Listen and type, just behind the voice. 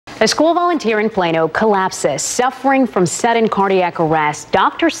A school volunteer in Plano collapses, suffering from sudden cardiac arrest.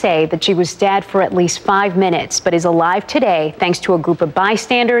 Doctors say that she was dead for at least 5 minutes, but is alive today thanks to a group of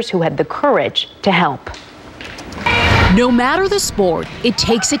bystanders who had the courage to help. No matter the sport, it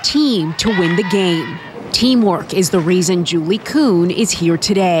takes a team to win the game. Teamwork is the reason Julie Coon is here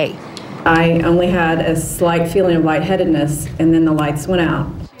today. I only had a slight feeling of lightheadedness, and then the lights went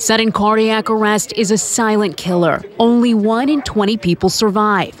out. Sudden cardiac arrest is a silent killer. Only 1 in 20 people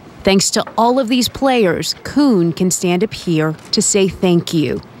survive. Thanks to all of these players, Coon can stand up here to say thank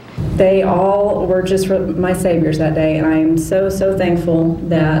you. They all were just my saviors that day, and I'm so thankful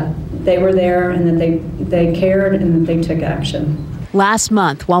that they were there and that they cared and that they took action. Last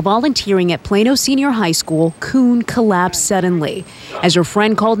month, while volunteering at Plano Senior High School, Coon collapsed suddenly. As her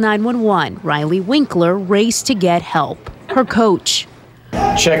friend called 911, Riley Winkler raced to get help. Her coach.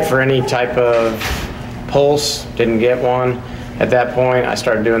 Checked for any type of pulse, didn't get one. At that point, I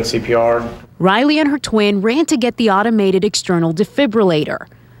started doing CPR. Riley and her twin ran to get the automated external defibrillator.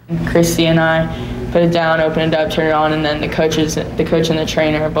 Christy and I put it down, opened it up, turned it on, and then the coach and the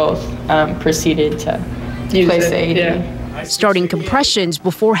trainer both proceeded to place the AED. Yeah. Starting compressions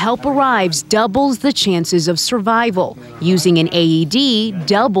before help arrives doubles the chances of survival. Using an AED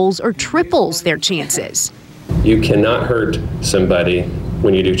doubles or triples their chances. You cannot hurt somebody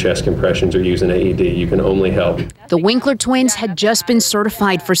when you do chest compressions or use an AED. You can only help. The Winkler twins had just been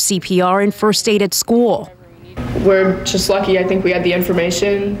certified for CPR and first aid at school. We're just lucky. I think we had the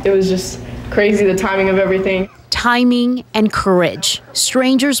information. It was just crazy, the timing of everything. Timing and courage.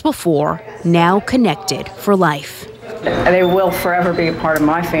 Strangers before, now connected for life. They will forever be a part of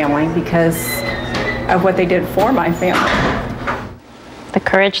my family because of what they did for my family. The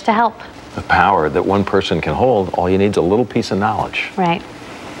courage to help. The power that one person can hold, all you need is a little piece of knowledge. Right.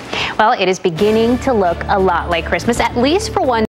 Well, it is beginning to look a lot like Christmas, at least for one.